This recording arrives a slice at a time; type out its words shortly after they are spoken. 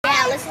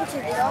listen to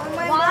this. Oh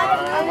my God.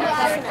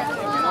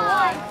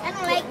 I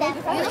don't like that.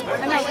 I don't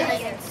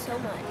like it so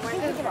much.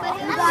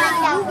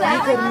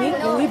 गर्मी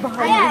कोई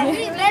बाहर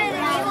नहीं है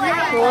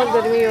बहुत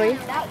गर्मी हुई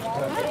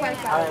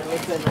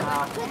Listen,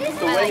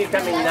 so when are you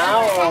coming now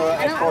or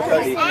at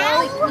 4:30?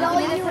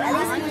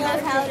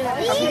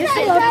 You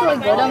still have to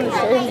like go down the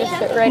stairs and just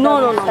sit right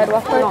on the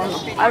sidewalk. No,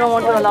 I don't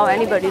want to allow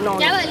anybody. No.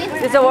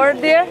 There's a word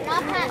there.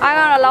 I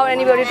don't allow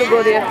anybody to go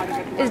there.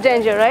 It's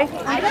danger, right?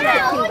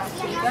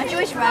 Don't you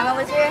wish Mama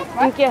was here?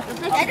 Thank you.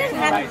 I didn't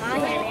have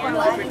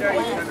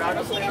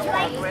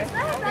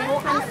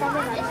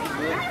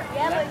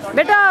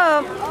बेटा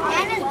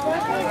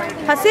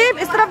हसीब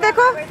इस तरफ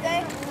देखो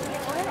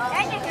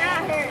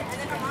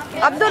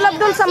अब्दुल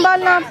अब्दुल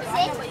संभालना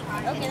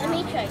Okay, let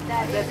me try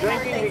that. The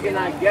drinking, you're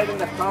gonna get in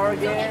the car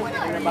again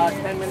in about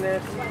 10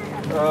 minutes.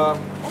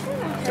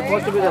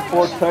 Supposed to be the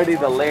 4:30,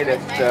 the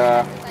latest.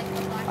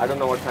 I don't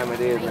know what time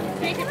it is.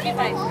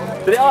 3:55.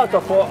 3, oh, so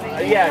 4.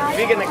 Yeah,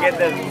 we're gonna get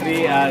there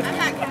 3 at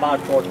about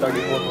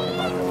 4:30,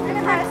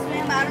 4:25.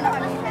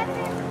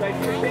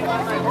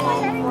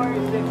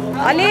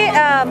 Ali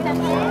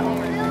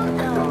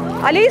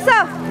Alyssa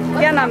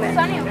क्या नाम है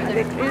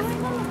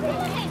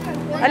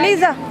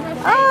ELISA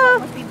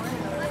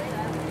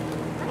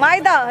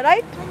Maida,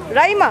 right?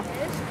 Raima.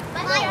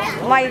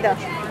 Maida.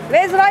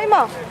 Where's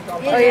Raima?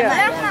 Oh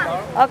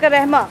yeah. Okay,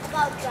 Rahma.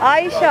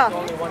 Aisha.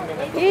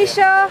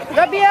 Isha.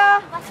 Rabia.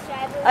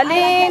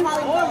 Aleen.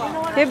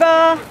 Hiba.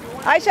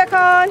 Aisha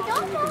Khan.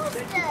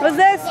 Who's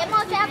this?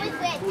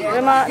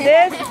 Rama.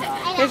 This.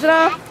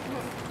 Hizra.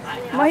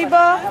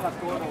 Mahiba.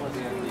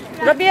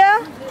 Rabia.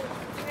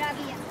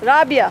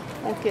 Rabia.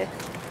 Okay.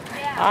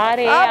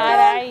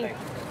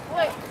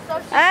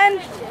 And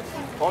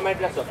Home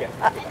address, okay.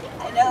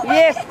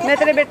 ये मैं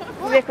तेरे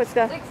देख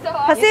उसका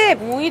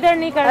हसीब मुँह इधर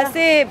नहीं कर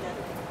हसीब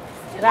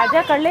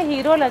राजा कर ले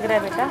हीरो लग रहा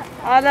है बेटा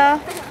आला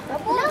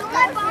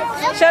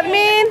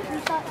शर्मीन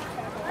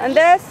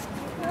अंदस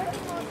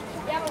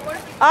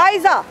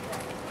आयजा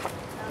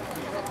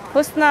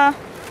हुस्ना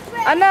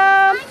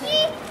Anam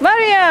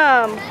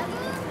Maryam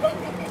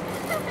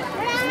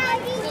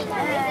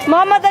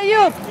Mohammad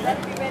Ayub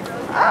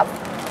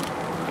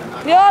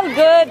we all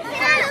good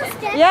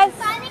yes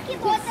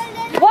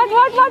What?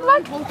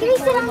 Can you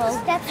sit on the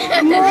steps?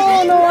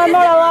 No, I'm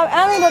not allowed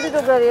anybody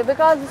to go here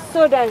because it's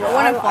so dangerous. I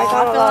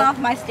can't Fall off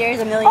my stairs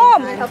a million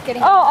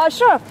times.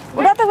 Sure.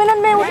 उड़ा तो विनन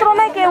में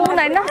उतरना है कि वो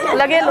नहीं ना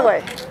लगे हुए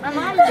हैं।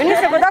 विनन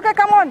से बता के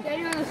come on. Yeah,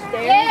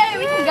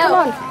 we can go. Come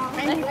on.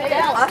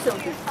 That's awesome.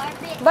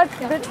 But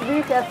be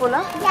careful,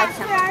 ना. That's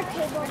for our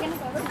table.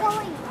 We're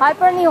going.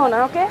 Hyper नहीं होना,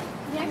 okay?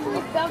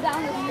 We fell down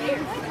the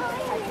stairs.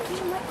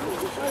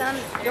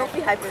 Don't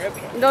be hyper.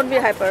 Don't be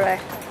hyper,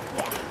 right?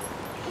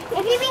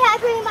 If you be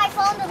hyper, you might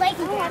fall in the lake.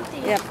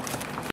 Yeah.